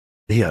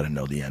He ought to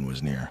know the end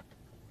was near.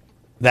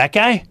 That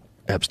guy?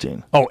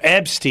 Epstein. Oh,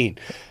 Epstein.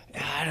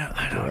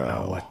 I don't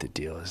know what the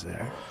deal is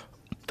there.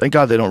 Thank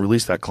God they don't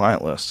release that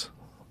client list.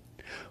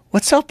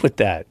 What's up with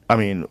that? I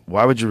mean,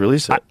 why would you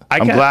release it?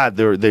 I'm glad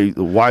the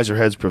wiser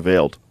heads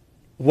prevailed.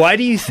 Why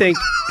do you think?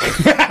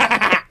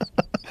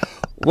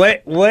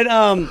 What?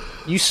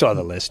 You saw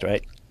the list,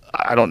 right?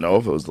 I don't know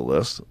if it was the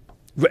list.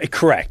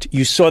 Correct.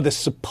 You saw the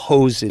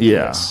supposed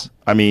list.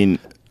 I mean,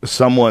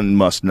 someone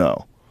must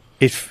know.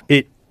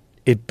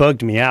 It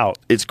bugged me out.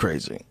 It's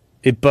crazy.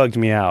 It bugged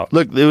me out.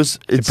 Look,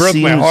 it broke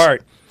my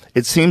heart.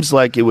 It seems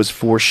like it was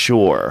for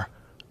sure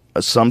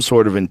some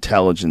sort of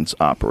intelligence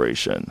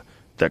operation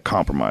that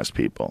compromised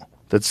people.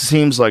 That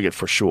seems like it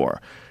for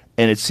sure.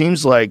 And it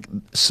seems like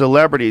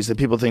celebrities, that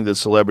people think that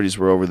celebrities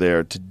were over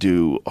there to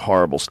do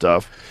horrible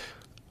stuff.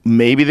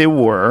 Maybe they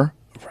were.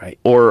 Right.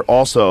 Or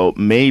also,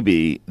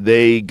 maybe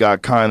they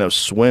got kind of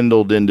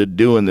swindled into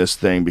doing this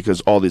thing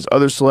because all these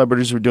other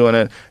celebrities were doing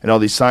it and all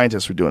these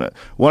scientists were doing it.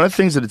 One of the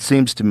things that it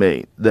seems to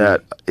me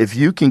that if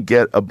you can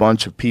get a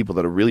bunch of people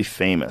that are really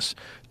famous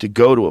to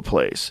go to a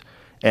place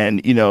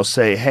and, you know,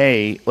 say,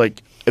 hey,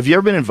 like, have you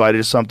ever been invited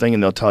to something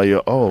and they'll tell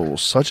you, oh,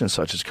 such and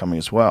such is coming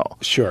as well?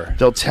 Sure.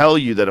 They'll tell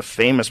you that a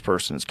famous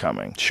person is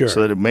coming. Sure.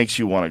 So that it makes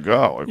you want to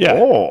go. Like, yeah.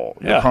 Oh,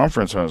 yeah. the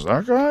conference has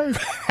that guy?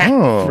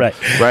 Oh.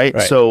 Right.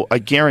 So I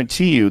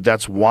guarantee you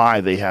that's why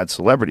they had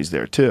celebrities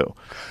there too.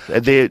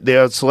 They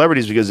had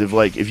celebrities because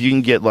if you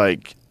can get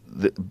like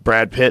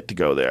Brad Pitt to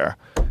go there,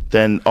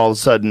 then all of a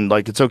sudden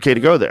like it's okay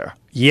to go there.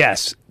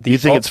 Yes. You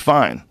think it's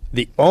fine?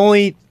 The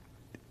only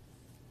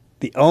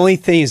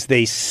thing is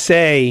they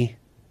say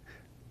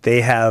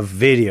they have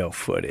video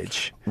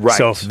footage. Right.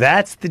 So if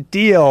that's the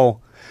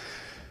deal,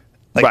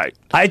 like, right.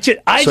 I just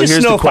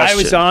know if I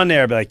was on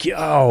there, I'd be like,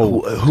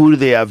 yo. Who do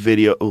they have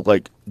video?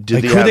 Like, do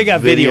like, they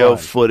have video on?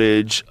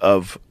 footage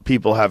of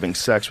people having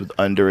sex with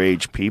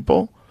underage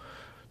people?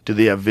 Do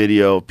they have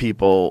video of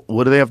people?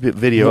 What do they have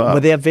video of? What do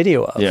they have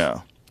video of?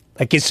 Yeah.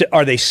 Like,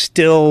 are they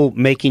still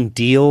making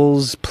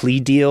deals,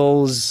 plea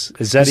deals?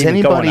 Is that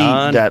even going on? Has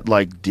anybody that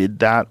like did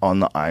that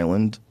on the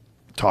island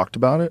talked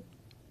about it?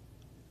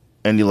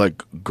 Any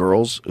like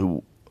girls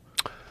who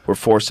were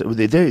forced?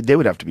 They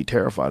would have to be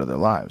terrified of their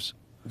lives.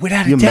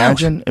 Without a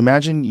doubt.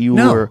 Imagine you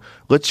were.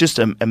 Let's just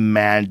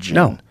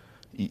imagine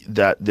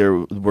that there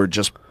were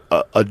just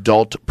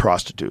adult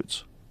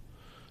prostitutes,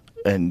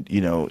 and you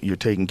know you're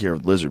taking care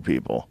of lizard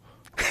people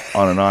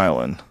on an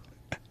island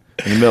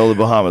in the middle of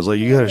the Bahamas. Like,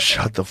 you gotta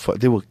shut the fuck.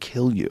 They will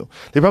kill you.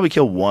 They probably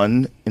kill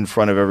one in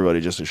front of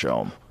everybody just to show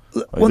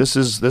them. Like, this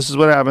is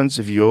what happens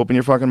if you open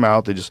your fucking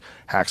mouth. They just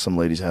hack some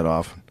lady's head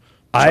off.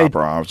 Chop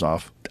her arms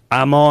off.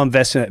 I'm all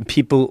invested in it.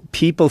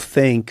 People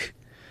think,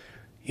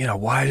 you know,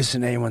 why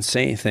doesn't anyone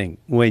say anything?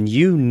 When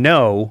you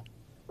know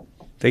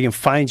they can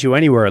find you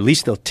anywhere, at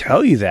least they'll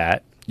tell you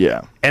that.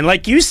 Yeah. And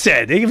like you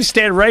said, they can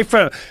stand right in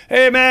front of,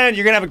 hey, man,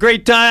 you're going to have a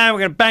great time.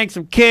 We're going to bang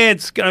some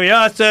kids. It's going to be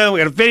awesome.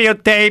 We're going to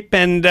videotape.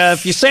 And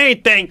if you say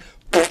anything,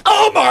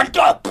 oh, my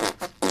God.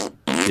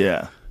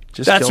 Yeah.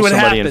 Just that's kill what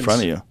somebody happens in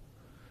front of you.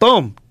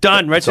 Boom.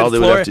 Done. Right to the floor. That's all they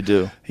would have to do.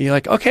 And you're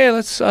like, okay,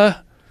 let's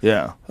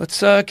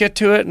get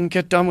to it and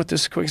get done with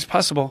this as quick as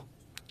possible.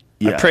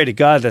 Yeah. I pray to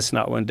God that's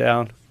not one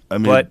down. I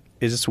mean, but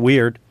it's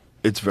weird.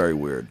 It's very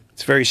weird.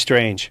 It's very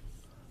strange.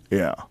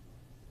 Yeah.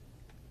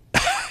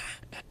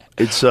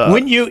 It's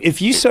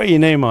if you saw your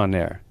name on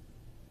there,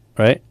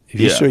 right? If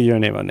you saw your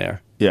name on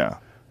there,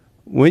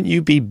 wouldn't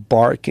you be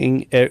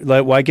barking at,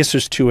 like, well, I guess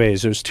there's two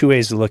ways. There's two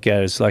ways to look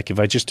at it. It's like, if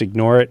I just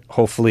ignore it,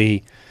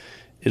 hopefully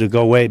it'll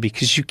go away,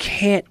 because you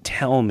can't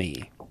tell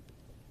me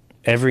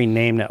every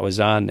name that was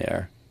on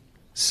there.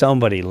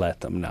 Somebody let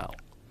them know.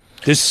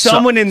 There's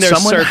someone in their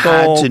circle.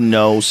 Someone had to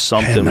know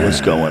something was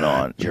going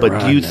on.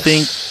 But do you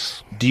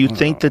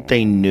think that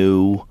they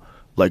knew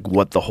like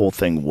what the whole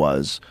thing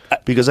was?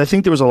 Because I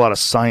think there was a lot of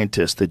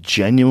scientists that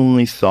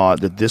genuinely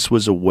thought that this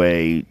was a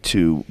way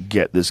to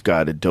get this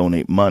guy to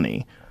donate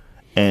money.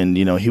 And,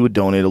 you know, he would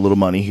donate a little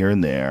money here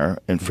and there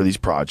and for these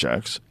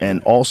projects.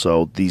 And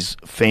also these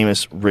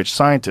famous rich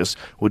scientists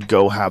would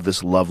go have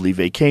this lovely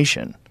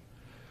vacation.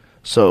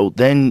 So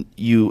then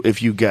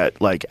if you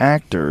get like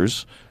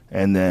actors,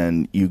 and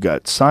then you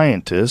got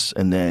scientists,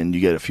 and then you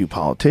get a few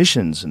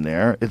politicians in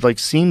there, it like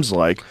seems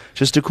like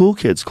just a cool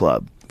kids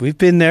club. We've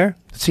been there.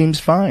 It seems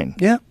fine.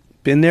 Yeah,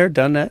 been there,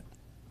 done that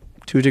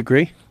to a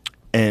degree.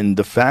 And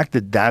the fact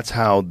that that's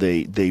how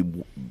they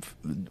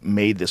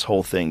made this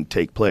whole thing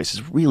take place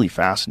is really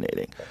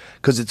fascinating,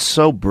 because it's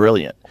so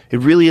brilliant. It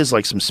really is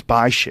like some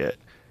spy shit,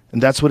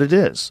 and that's what it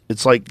is.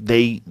 It's like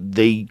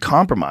they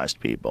compromised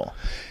people.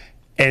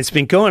 And it's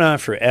been going on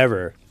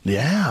forever.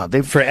 Yeah,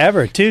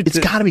 forever, dude. It's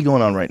got to be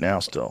going on right now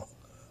still.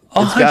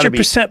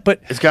 100%,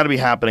 but it's got to be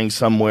happening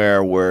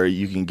somewhere where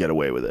you can get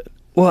away with it.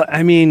 Well,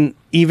 I mean,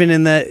 even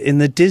in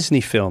the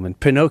Disney film, in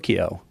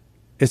Pinocchio,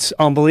 it's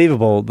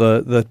unbelievable,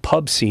 the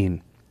pub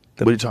scene.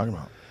 What are you talking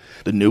about?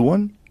 The new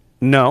one?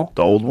 No.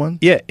 The old one?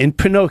 Yeah, in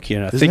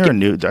Pinocchio. I think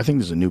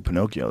there's a new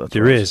Pinocchio.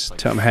 There is.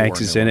 Tom Hanks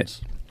is in it.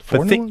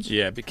 4 new ones?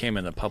 Yeah, it became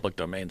in the public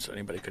domain, so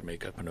anybody could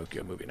make a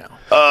Pinocchio movie now.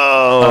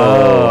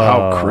 Oh,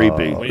 how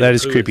creepy. That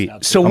is creepy.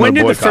 So when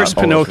did the first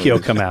Pinocchio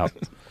come out?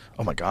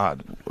 Oh my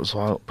God, it was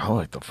probably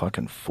like the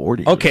fucking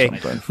 40s. Okay, or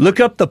something. look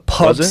up the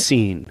pub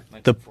scene.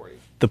 The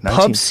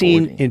pub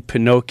scene in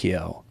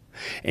Pinocchio.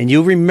 And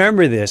you'll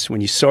remember this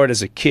when you saw it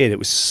as a kid.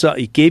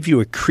 It gave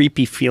you a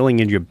creepy feeling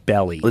in your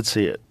belly. Let's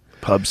see it.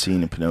 Pub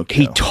scene in Pinocchio.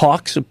 He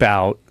talks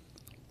about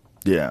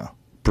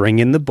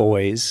bringing the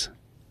boys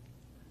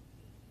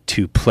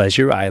to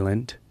Pleasure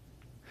Island,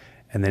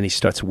 and then he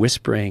starts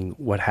whispering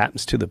what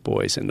happens to the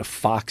boys, and the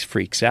fox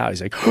freaks out.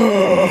 He's like,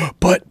 oh,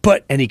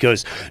 but, and he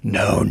goes,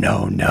 no,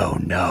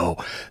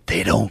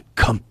 they don't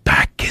come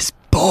back as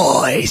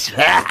boys.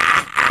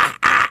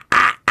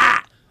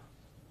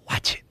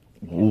 Watch it.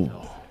 Ooh.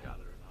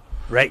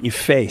 Right in your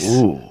face.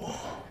 Ooh.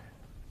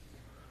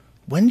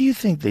 When do you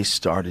think they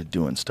started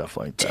doing stuff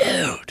like that?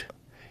 Dude.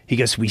 He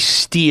goes, we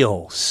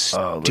steal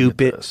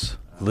stupid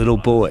little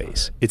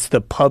boys. It's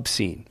the pub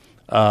scene.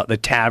 The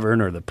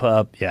tavern or the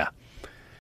pub. Yeah.